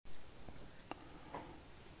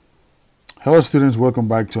Hello students, welcome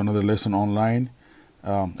back to another lesson online.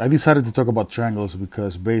 I decided to talk about triangles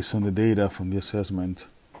because based on the data from the assessment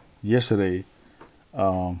yesterday,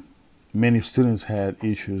 many students had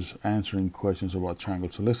issues answering questions about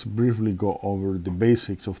triangles. So let's briefly go over the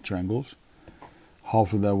basics of triangles.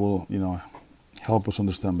 Hopefully that will, help us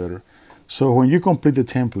understand better. So when you complete the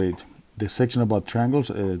template, the section about triangles,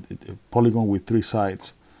 a polygon with 3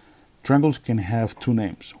 sides, triangles can have 2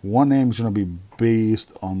 names. One name is going to be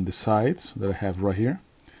based on the sides that I have right here.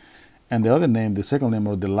 And the other name, the second name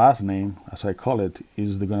or the last name, as I call it,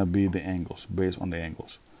 is going to be the angles, based on the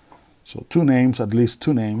angles. So 2 names, at least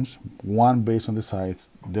 2 names, one based on the sides,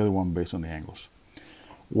 the other one based on the angles.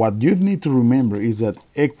 What you need to remember is that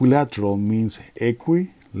equilateral means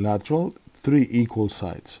equilateral, 3 equal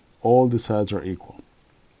sides. All the sides are equal.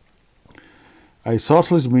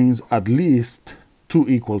 Isosceles means at least 2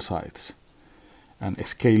 equal sides, and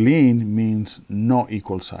scalene means no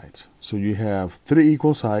equal sides. So you have 3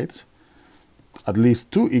 equal sides, at least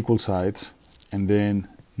 2 equal sides, and then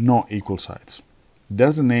no equal sides.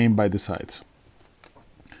 That's the name by the sides.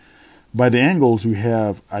 By the angles, we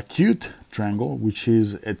have acute triangle, which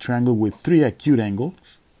is a triangle with 3 acute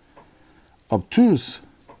angles. Obtuse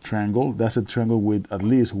triangle, that's a triangle with at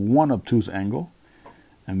least 1 obtuse angle.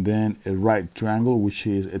 And then a right triangle, which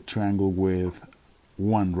is a triangle with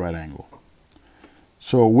 1 right angle.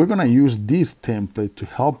 So we're going to use this template to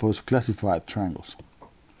help us classify triangles.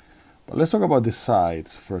 But let's talk about the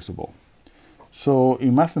sides first of all. So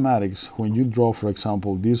in mathematics, when you draw, for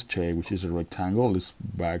example, this shape, which is a rectangle, let's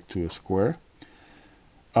back to a square.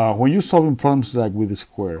 When you're solving problems like with a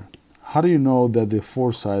square, how do you know that the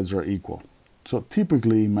 4 sides are equal? So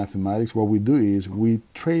typically in mathematics, what we do is we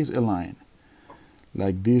trace a line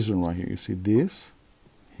like this one right here. You see this,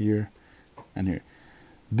 here, and here.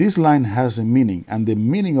 This line has a meaning, and the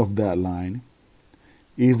meaning of that line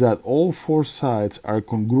is that all 4 sides are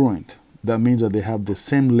congruent. That means that they have the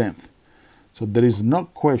same length. So there is no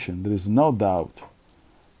question, there is no doubt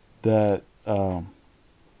that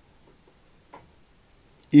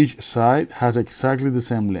each side has exactly the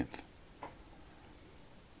same length.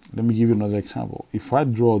 Let me give you another example. If I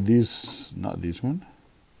draw this, not this one,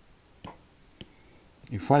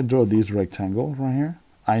 if I draw this rectangle right here,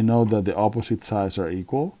 I know that the opposite sides are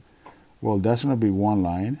equal. Well, that's going to be one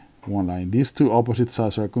line. These 2 opposite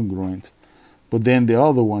sides are congruent, but then the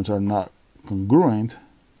other ones are not congruent.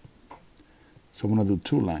 So I'm going to do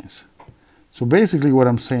 2 lines. So basically what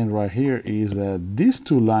I'm saying right here is that these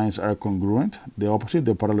 2 lines are congruent, the opposite,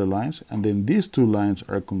 the parallel lines, and then these 2 lines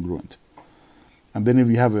are congruent. And then if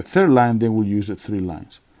you have a third line, then we'll use the 3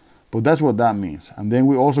 lines. But that's what that means. And then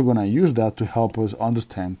we're also going to use that to help us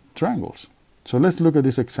understand triangles. So let's look at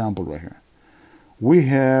this example right here. We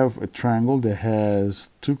have a triangle that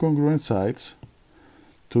has 2 congruent sides,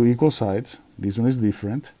 2 equal sides. This one is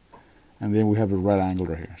different. And then we have a right angle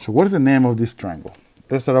right here. So what is the name of this triangle?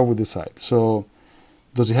 Let's start off with the side. So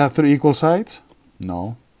does it have 3 equal sides?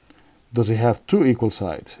 No. Does it have 2 equal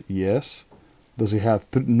sides? Yes. Does it have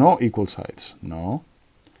no equal sides? No.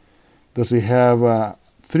 Does it have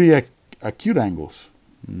 3 acute angles?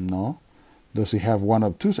 No. Does it have 1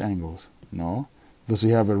 obtuse angles? No. Does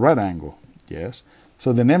it have a right angle? Yes.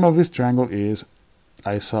 So the name of this triangle is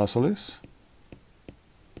isosceles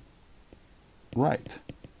right,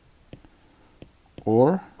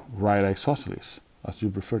 or right isosceles, as you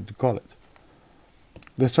prefer to call it.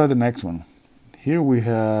 Let's try the next one. Here we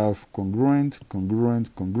have congruent,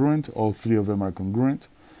 congruent, congruent. All 3 of them are congruent.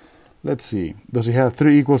 Let's see. Does it have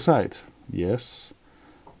 3 equal sides? Yes.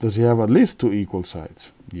 Does it have at least 2 equal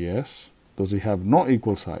sides? Yes. Does it have no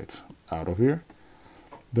equal sides? Out of here.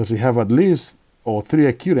 Does it have at least 3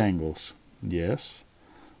 acute angles? Yes.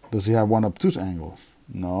 Does it have 1 obtuse angle?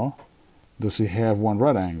 No. Does it have 1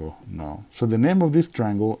 right angle? No. So the name of this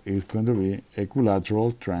triangle is going to be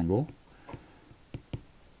equilateral triangle,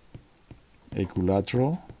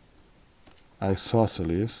 equilateral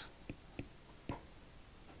isosceles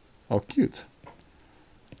acute.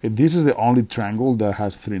 This is the only triangle that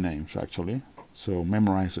has 3 names actually, so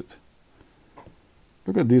memorize it.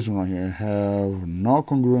 Look at this one right here. Have no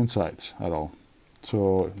congruent sides at all.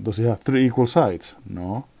 So does it have 3 equal sides?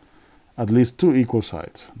 No. At least 2 equal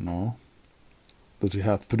sides? No. Does it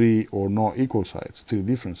have 3 or no equal sides? 3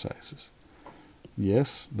 different sizes?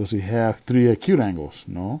 Yes. Does it have 3 acute angles?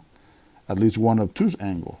 No. At least 1 obtuse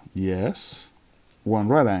angle? Yes. 1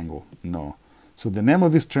 right angle? No. So the name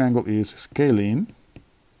of this triangle is scalene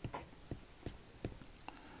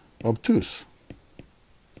obtuse.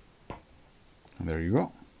 And there you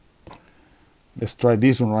go. Let's try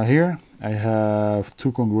this one right here. I have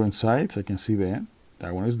 2 congruent sides. I can see that.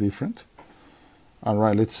 That one is different. All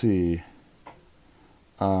right, let's see.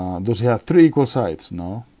 Does it have 3 equal sides?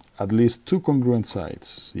 No. At least 2 congruent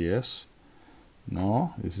sides? Yes.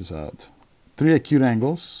 No. This is out. 3 acute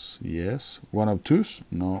angles? Yes. 1 obtuse?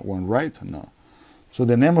 No. 1 right? No. So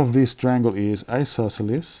the name of this triangle is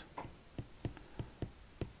isosceles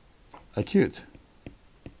acute.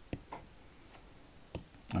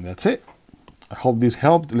 And that's it. I hope this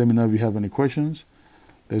helped. Let me know if you have any questions.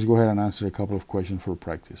 Let's go ahead and answer a couple of questions for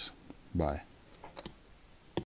practice. Bye.